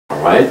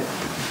All right?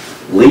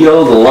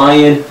 Leo the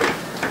lion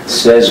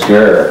says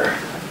grr.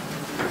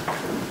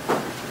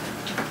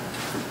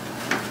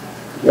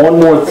 One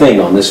more thing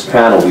on this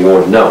panel we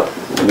ought to know.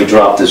 Let me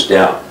drop this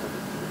down.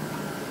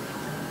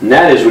 And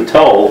that is, we're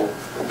told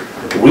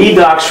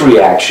redox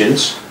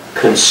reactions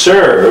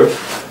conserve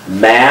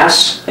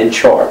mass and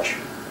charge.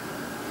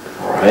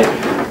 All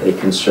right? They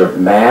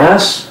conserve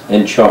mass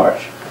and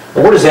charge.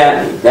 And what does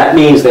that mean? That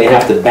means they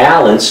have to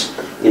balance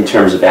in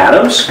terms of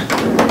atoms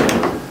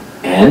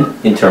and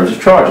in terms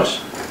of charges.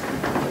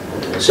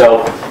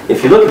 So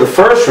if you look at the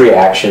first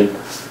reaction,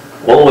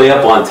 all the way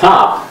up on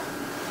top,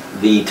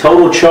 the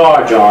total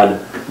charge on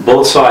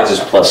both sides is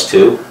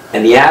 +2,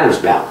 and the atoms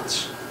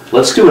balance.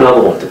 Let's do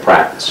another one to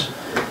practice.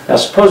 Now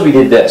suppose we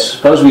did this.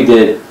 Suppose we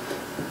did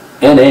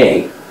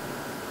Na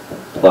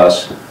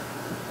plus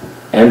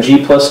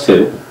Mg plus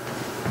 2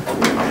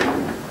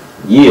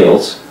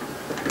 yields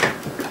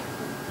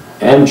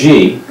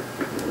Mg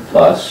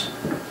plus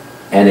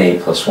Na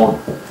plus 1.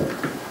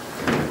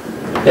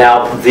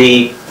 Now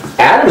the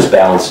atoms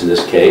balance in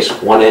this case,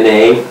 1 Na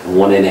and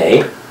 1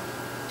 Na,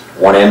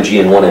 1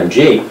 Mg and 1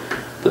 Mg,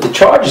 but the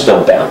charges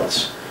don't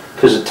balance.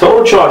 Because the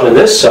total charge on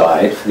this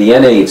side, for the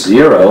Na it's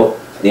 0,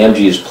 the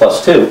Mg is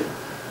 +2.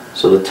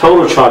 So the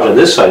total charge on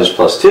this side is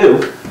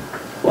 +2,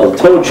 while the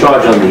total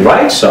charge on the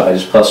right side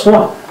is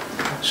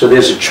 +1. So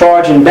there's a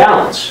charge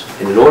imbalance.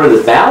 And in order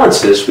to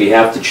balance this, we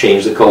have to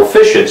change the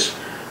coefficients,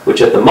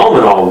 which at the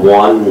moment are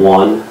 1,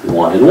 1,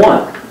 1, and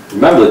 1.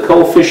 Remember, the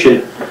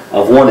coefficient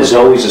of 1 is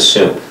always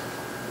assumed.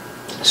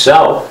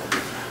 So,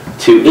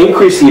 to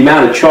increase the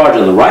amount of charge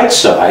on the right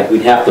side,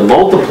 we'd have to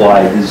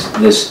multiply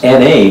this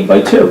Na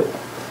by 2.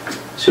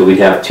 So we'd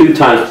have 2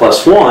 times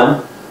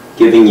 +1,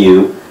 giving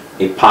you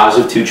a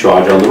 +2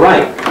 charge on the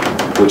right,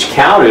 which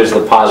counters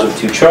the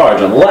 +2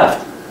 charge on the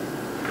left.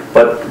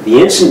 But the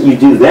instant you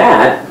do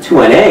that,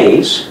 2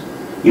 Nas,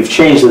 you've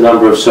changed the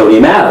number of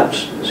sodium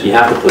atoms. So you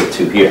have to put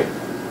 2 here.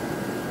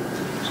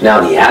 So now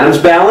the atoms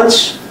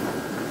balance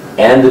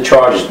and the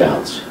charges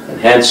balance. And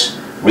hence,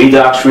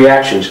 redox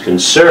reactions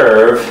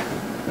conserve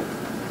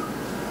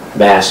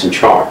mass and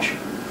charge.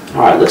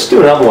 All right, let's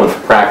do another one for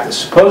practice.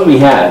 Suppose we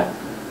had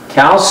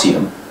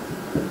calcium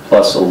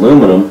plus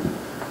aluminum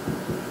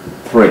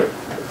 3.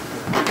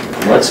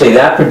 And let's say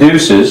that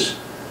produces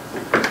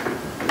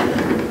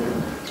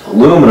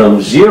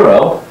aluminum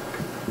 0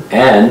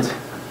 and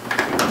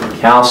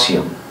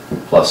calcium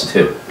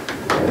 +2.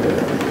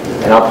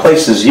 And I'll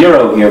place the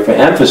 0 here for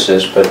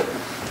emphasis, but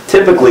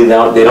typically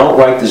they don't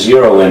write the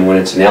 0 in when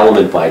it's an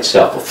element by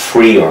itself, a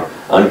free or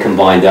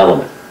uncombined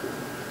element.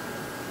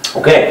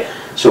 Okay,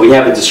 so we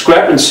have a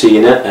discrepancy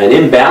and an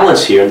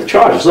imbalance here in the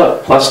charges.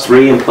 Look,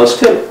 +3 and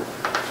 +2.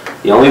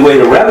 The only way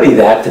to remedy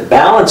that, to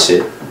balance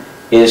it,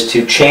 is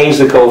to change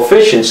the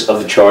coefficients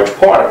of the charged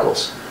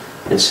particles.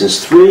 And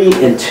since 3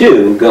 and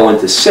 2 go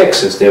into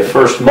 6 as their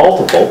first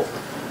multiple,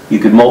 you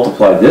could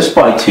multiply this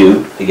by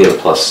 2 to get a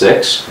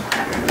 +6,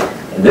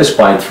 and this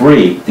by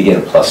 3 to get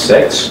a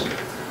 +6.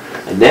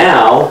 And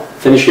now,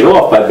 finish it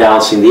off by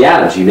balancing the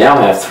atoms. You now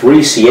have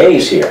 3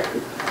 Cas here.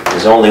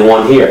 There's only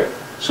 1 here.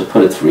 So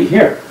put a 3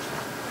 here.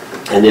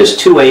 And there's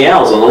 2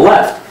 Als on the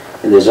left,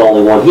 and there's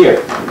only 1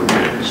 here.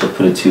 So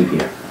put a 2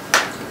 here.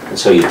 And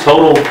so your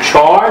total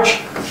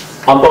charge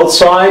on both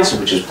sides,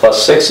 which is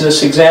 +6 in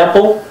this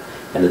example,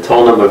 and the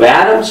total number of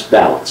atoms,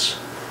 balance.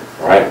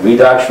 All right,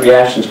 redox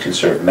reactions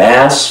conserve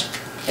mass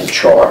and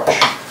charge.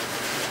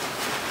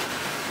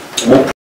 We'll